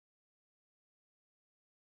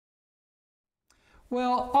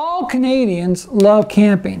Well, all Canadians love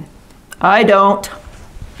camping. I don't.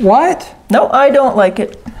 What? No, I don't like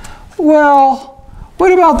it. Well,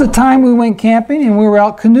 what about the time we went camping and we were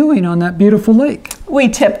out canoeing on that beautiful lake? We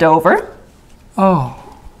tipped over.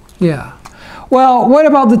 Oh, yeah. Well, what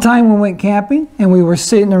about the time we went camping and we were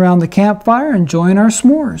sitting around the campfire enjoying our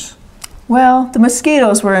s'mores? Well, the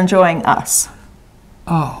mosquitoes were enjoying us.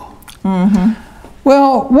 Oh.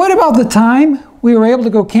 Well, what about the time we were able to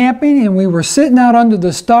go camping and we were sitting out under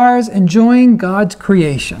the stars enjoying God's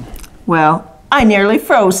creation? Well, I nearly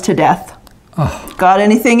froze to death. Oh. Got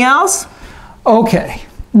anything else? Okay,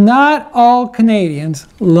 not all Canadians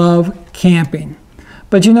love camping.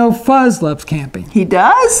 But you know, Fuzz loves camping. He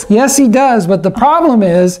does? Yes, he does, but the problem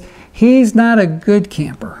is he's not a good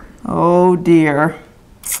camper. Oh dear.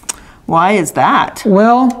 Why is that?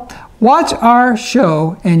 Well, watch our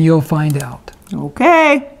show and you'll find out.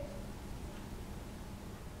 Okay.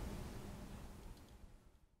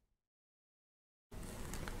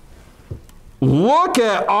 Look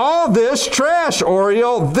at all this trash,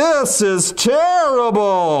 Oreo. This is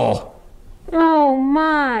terrible. Oh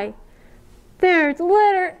my, there's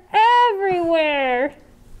litter everywhere.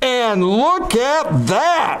 And look at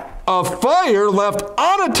that. A fire left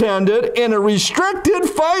unattended in a restricted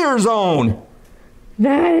fire zone.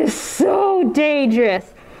 That is so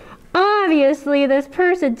dangerous. Obviously, this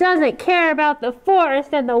person doesn't care about the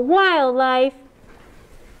forest and the wildlife.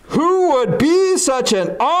 Who would be such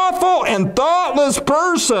an awful and thoughtless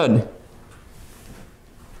person?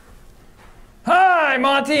 Hi,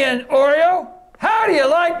 Monty and Oreo. How do you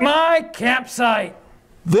like my campsite?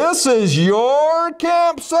 This is your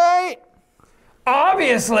campsite?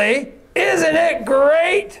 Obviously, isn't it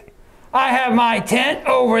great? I have my tent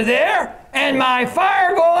over there and my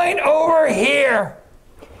fire going over here.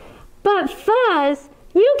 But Fuzz,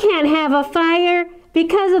 you can't have a fire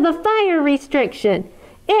because of the fire restriction.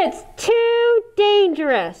 It's too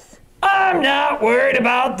dangerous. I'm not worried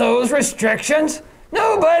about those restrictions.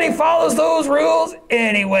 Nobody follows those rules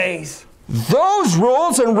anyways. Those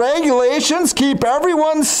rules and regulations keep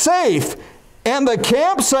everyone safe, and the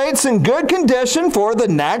campsite's in good condition for the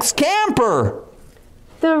next camper.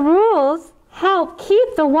 The rules help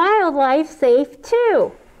keep the wildlife safe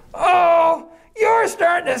too. Oh, you're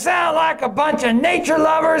starting to sound like a bunch of nature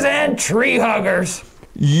lovers and tree huggers.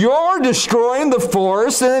 You're destroying the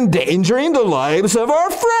forest and endangering the lives of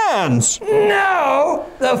our friends. No,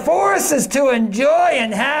 the forest is to enjoy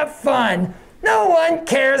and have fun. No one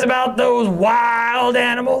cares about those wild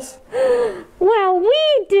animals. Well,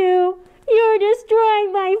 we do. You're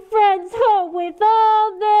destroying my friend's home with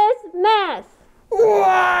all this mess.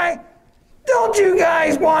 Why? Don't you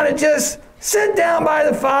guys want to just sit down by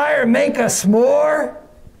the fire and make a s'more?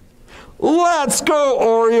 Let's go,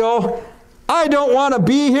 Oreo. I don't want to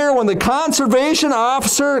be here when the conservation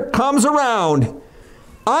officer comes around.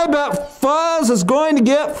 I bet Fuzz is going to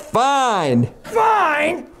get fined.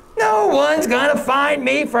 Fine? No one's gonna fine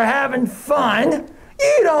me for having fun.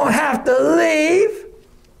 You don't have to leave.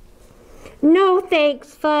 No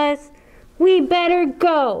thanks, Fuzz. We better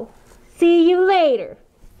go. See you later.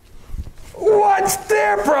 What's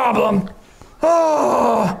their problem?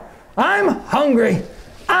 Oh, I'm hungry.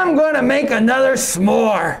 I'm gonna make another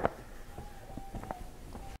s'more.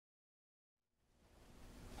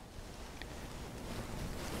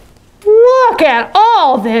 Look at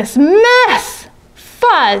all this mess!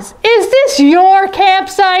 Fuzz, is this your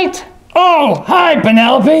campsite? Oh, hi,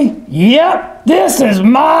 Penelope. Yep, this is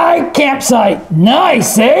my campsite.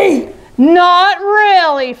 Nice, eh? Not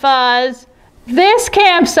really, Fuzz. This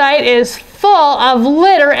campsite is full of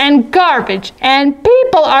litter and garbage, and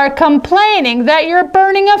people are complaining that you're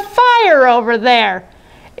burning a fire over there.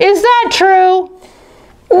 Is that true?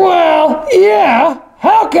 Well, yeah.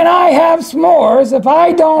 How can I have s'mores if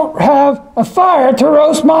I don't have a fire to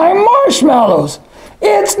roast my marshmallows?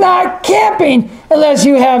 It's not camping unless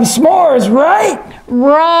you have s'mores, right?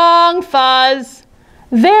 Wrong, Fuzz.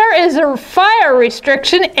 There is a fire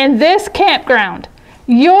restriction in this campground.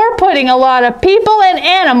 You're putting a lot of people and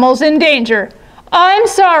animals in danger. I'm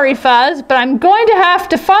sorry, Fuzz, but I'm going to have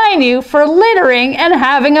to fine you for littering and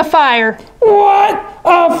having a fire. What?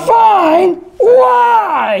 A fine?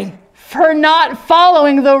 Why? For not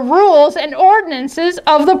following the rules and ordinances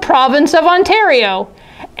of the province of Ontario.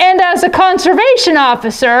 And as a conservation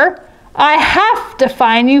officer, I have to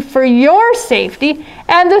fine you for your safety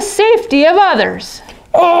and the safety of others.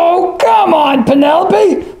 Oh, come on,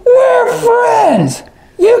 Penelope. We're friends.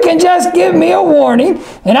 You can just give me a warning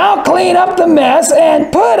and I'll clean up the mess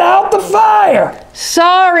and put out the fire.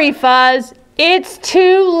 Sorry, Fuzz. It's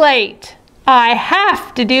too late. I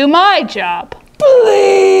have to do my job.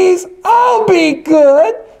 Please, I'll be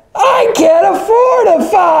good. I can't afford a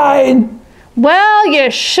fine. Well, you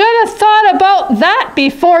should have thought about that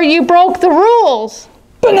before you broke the rules.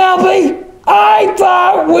 Penelope, I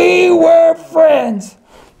thought we were friends.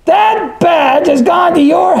 That badge has gone to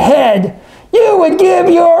your head. You would give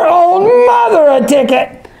your own mother a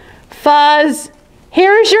ticket. Fuzz,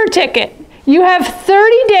 here's your ticket. You have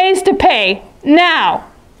 30 days to pay. Now,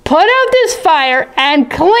 put out this fire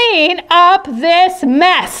and clean up this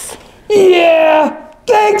mess. Yeah,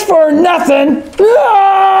 thanks for nothing.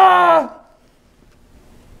 Ah!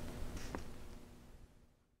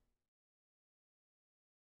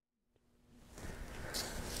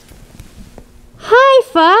 Hi,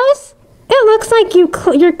 Fuzz. It looks like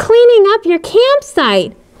you're cleaning up your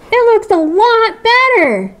campsite. It looks a lot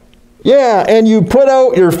better. Yeah, and you put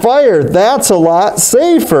out your fire. That's a lot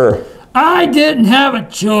safer. I didn't have a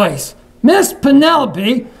choice. Miss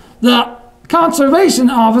Penelope, the conservation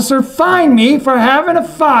officer, fined me for having a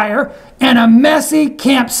fire and a messy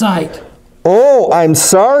campsite. Oh, I'm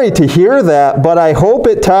sorry to hear that, but I hope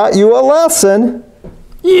it taught you a lesson.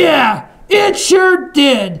 Yeah, it sure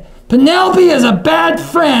did. Penelope is a bad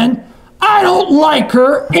friend. I don't like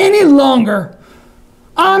her any longer.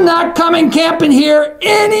 I'm not coming camping here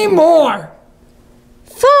anymore.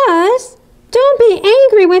 Fuzz, don't be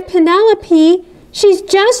angry with Penelope. She's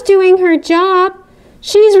just doing her job.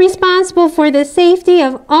 She's responsible for the safety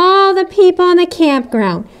of all the people in the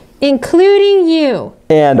campground, including you.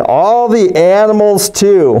 And all the animals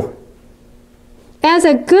too. As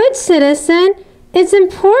a good citizen, it's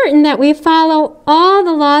important that we follow all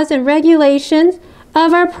the laws and regulations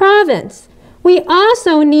of our province. We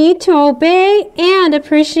also need to obey and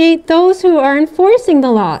appreciate those who are enforcing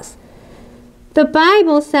the laws. The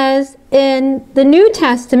Bible says in the New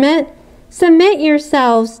Testament, submit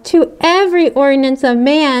yourselves to every ordinance of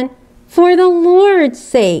man for the Lord's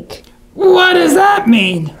sake. What does that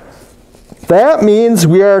mean? That means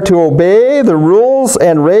we are to obey the rules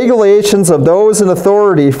and regulations of those in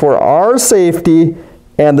authority for our safety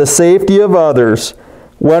and the safety of others.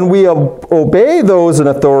 When we obey those in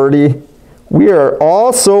authority, we are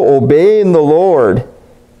also obeying the Lord.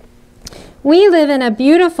 We live in a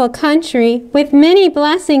beautiful country with many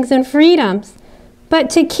blessings and freedoms. But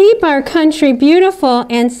to keep our country beautiful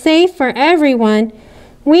and safe for everyone,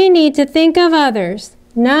 we need to think of others,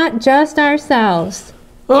 not just ourselves.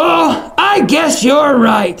 Oh, I guess you're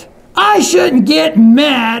right. I shouldn't get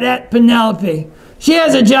mad at Penelope. She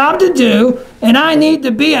has a job to do, and I need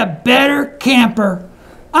to be a better camper.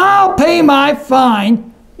 I'll pay my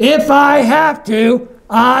fine if I have to,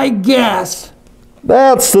 I guess.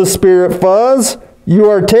 That's the spirit, Fuzz. You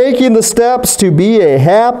are taking the steps to be a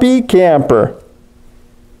happy camper.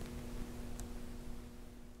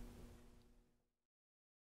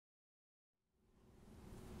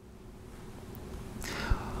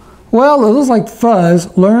 Well, it looks like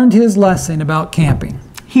Fuzz learned his lesson about camping.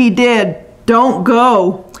 He did. Don't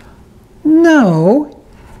go. No,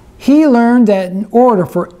 he learned that in order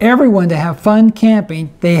for everyone to have fun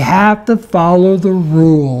camping, they have to follow the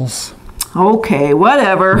rules. Okay,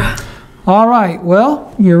 whatever. All right,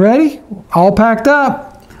 well, you ready? All packed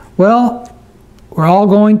up. Well, we're all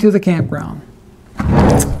going to the campground.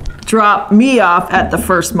 Drop me off at the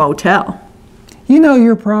first motel. You know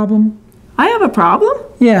your problem? I have a problem?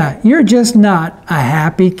 Yeah, you're just not a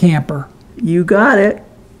happy camper. You got it.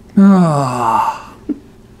 Oh.